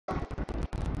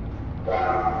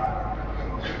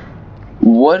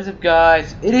What is up,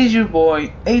 guys? It is your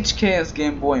boy HKS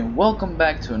Gameboy and welcome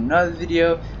back to another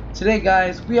video. Today,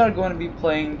 guys, we are going to be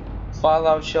playing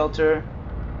Fallout Shelter.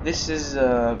 This is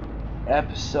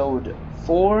episode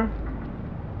 4.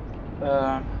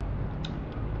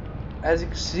 As you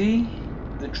can see,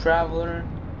 the Traveler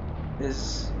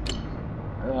is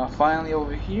finally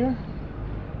over here.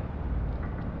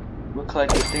 Look like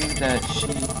the thing that she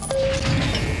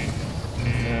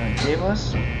gave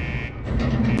us.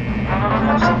 We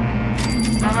have some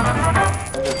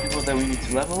other people that we need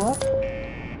to level up,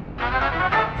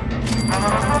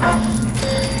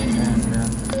 and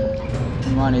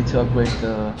we might need to upgrade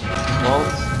the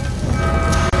vaults.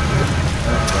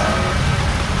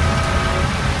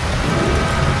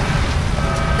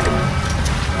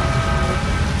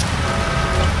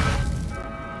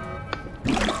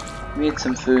 We need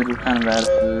some food. We're kind of out of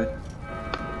food.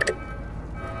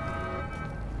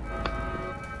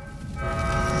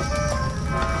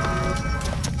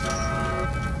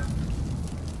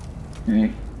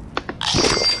 Okay.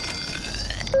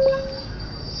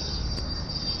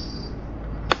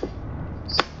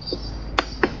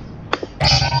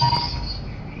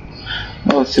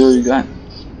 Well, let's see what we got.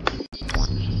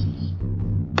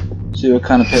 See what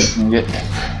kind of pet we can get.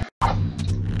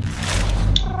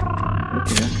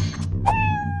 Okay.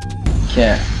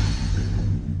 Cat.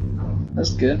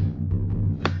 That's good.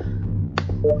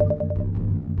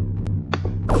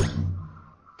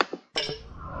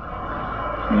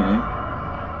 Okay.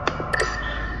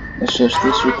 Let's search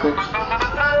this real quick.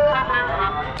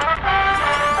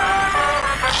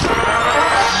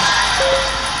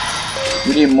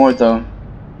 We need more though.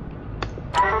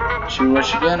 Should we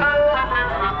rush again? No,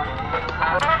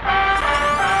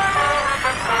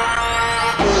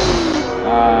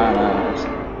 that's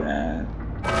bad.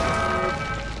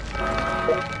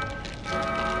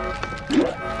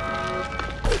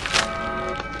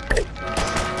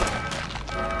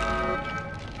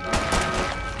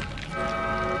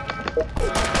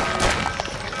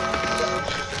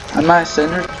 I might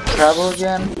send her to travel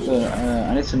again, but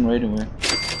I need some right away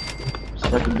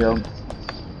so I can build.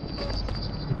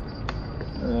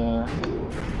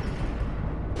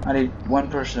 I need one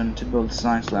person to build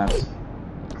science labs.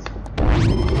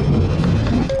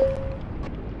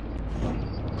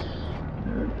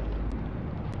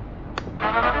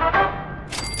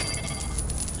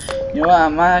 You know what? I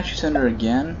might actually send her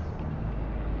again.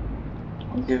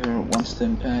 I'll give her one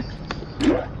stim pack.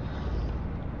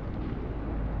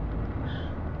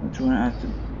 Which one I have to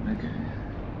make it?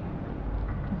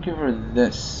 Give her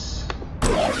this.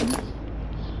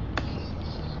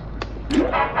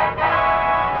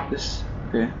 This,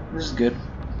 okay, this is good.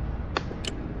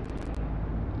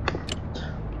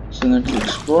 Send her to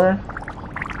explore.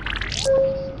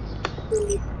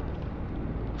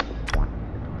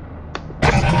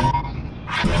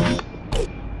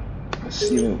 Let's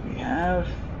see what we have.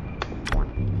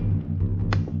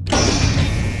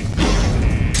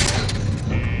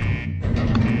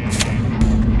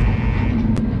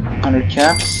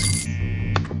 Caps.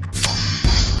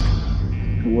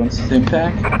 One stim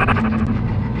pack.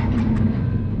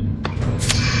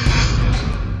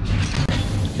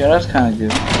 Okay, that's kind of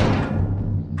good.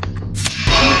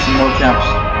 Need some more caps.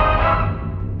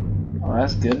 Oh,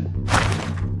 that's good.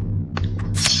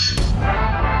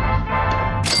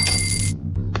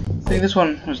 I think this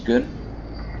one was good.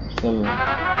 So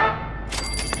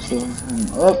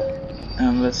up,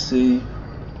 and let's see.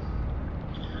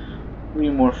 We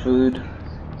need more food.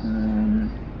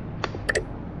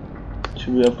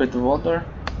 Should we upgrade the vault door?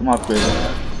 I'm upgrading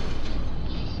that.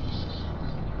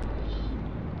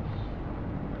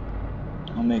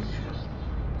 I'll make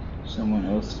someone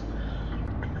else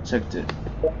to protect it.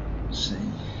 Let's see.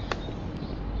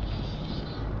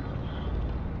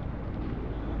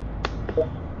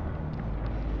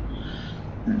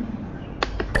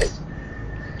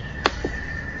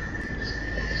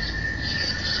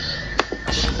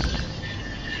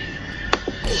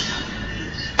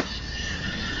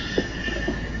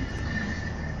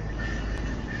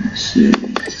 Let's see.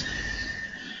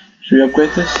 Should we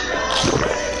upgrade this?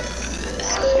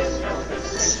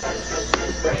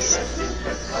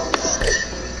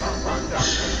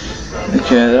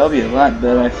 Okay, that'll be a lot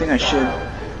better. I think I should.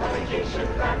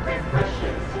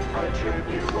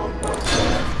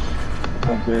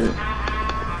 Upgrade it.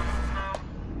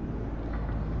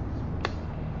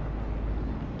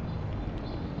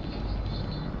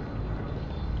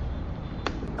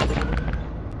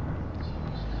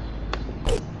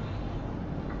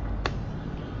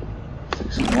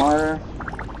 Take some water.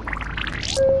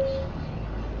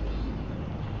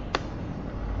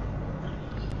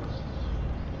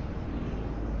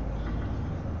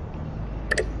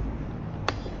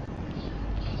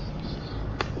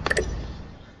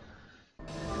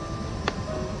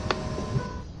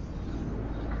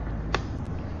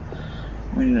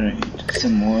 We need to eat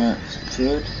some more, some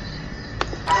food.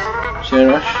 Share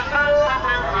rush.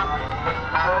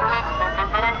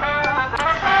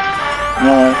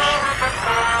 No rush.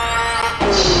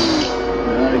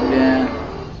 Not again.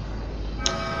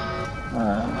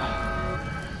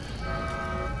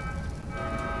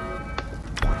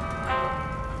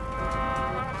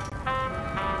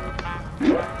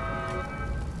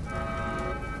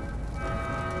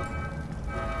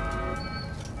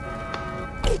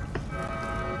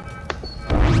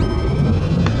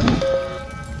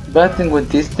 Bad thing with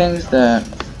these things that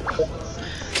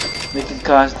they can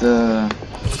cause the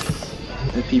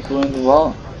people in the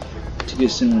vault to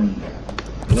get some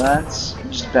rats,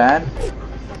 which is bad.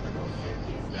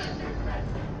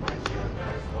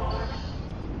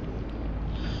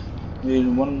 We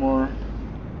need one more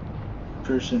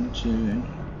person to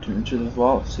enter the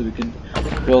vault so we can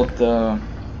build the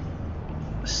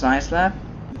science lab,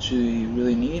 which we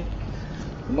really need.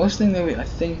 The most thing that I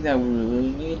think that we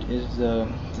really need is the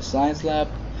science lab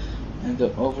and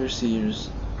the overseer's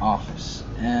office.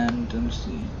 And let me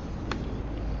see.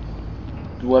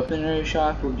 The weaponry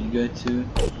shop would be good too.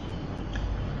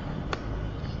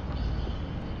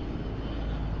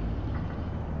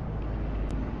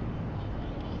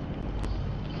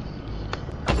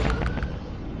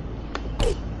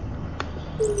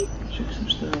 Check some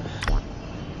stuff.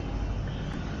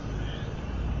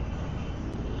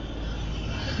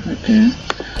 Okay.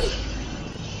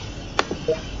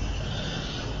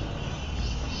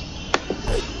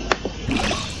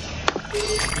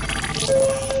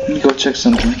 Let me go check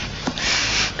something.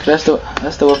 That's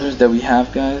the weapons that we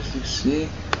have, guys. You can see.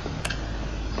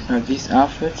 These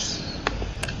outfits.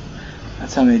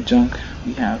 That's how many junk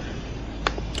we have.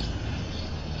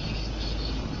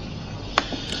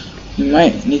 You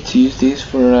might need to use these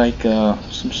for like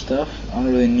some stuff. I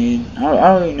don't really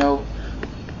know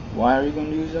why are we going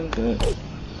to use them, but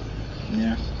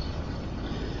yeah.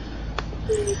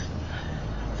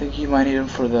 I think you might need them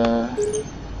for the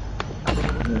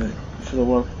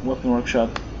weapon workshop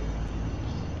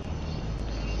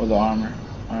or the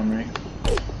armory.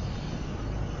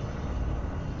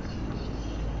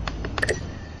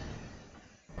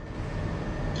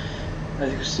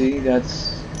 As you can see,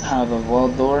 that's how the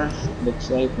vault door looks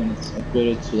like when it's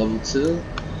upgraded to level 2.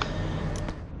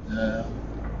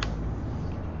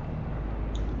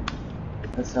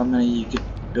 That's how many you could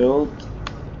build.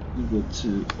 You go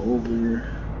to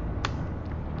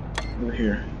over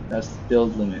here. That's the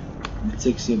build limit. It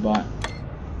takes you about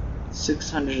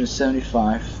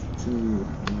 675 to.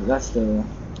 That's to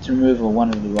remove one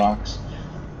of the rocks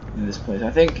in this place.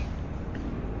 I think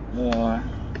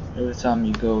every time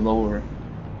you go lower,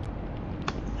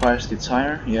 the price gets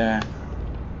higher. Yeah.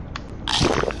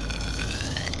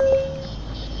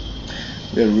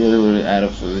 We're really out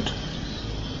of food.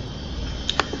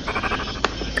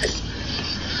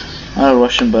 I'm not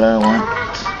rushing, but I don't want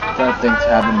that thing to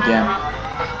happen again.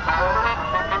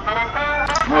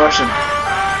 I'm rushing.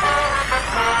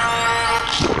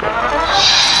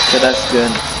 Okay, that's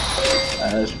good.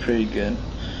 That's pretty good.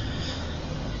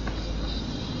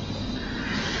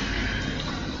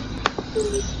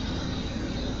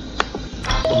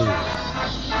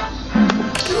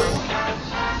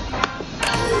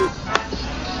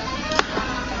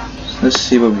 Let's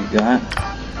see what we got.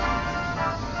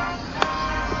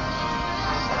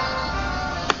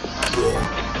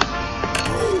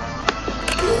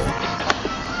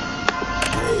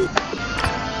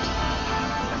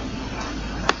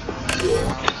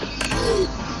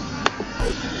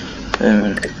 Wait a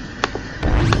minute.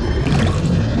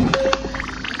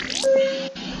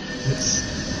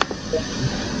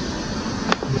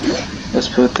 Let's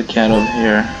put the cat over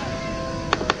here.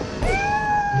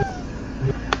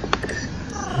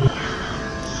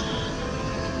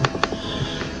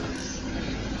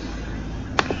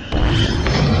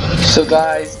 So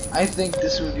guys, I think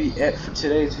this would be it for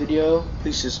today's video.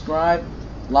 Please subscribe,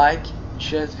 like,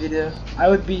 share this video. I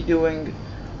would be doing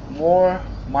more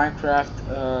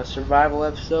Minecraft survival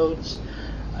episodes.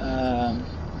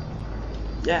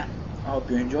 Yeah, I hope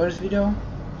you enjoyed this video.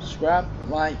 Subscribe,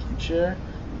 like, and share.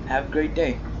 Have a great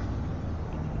day.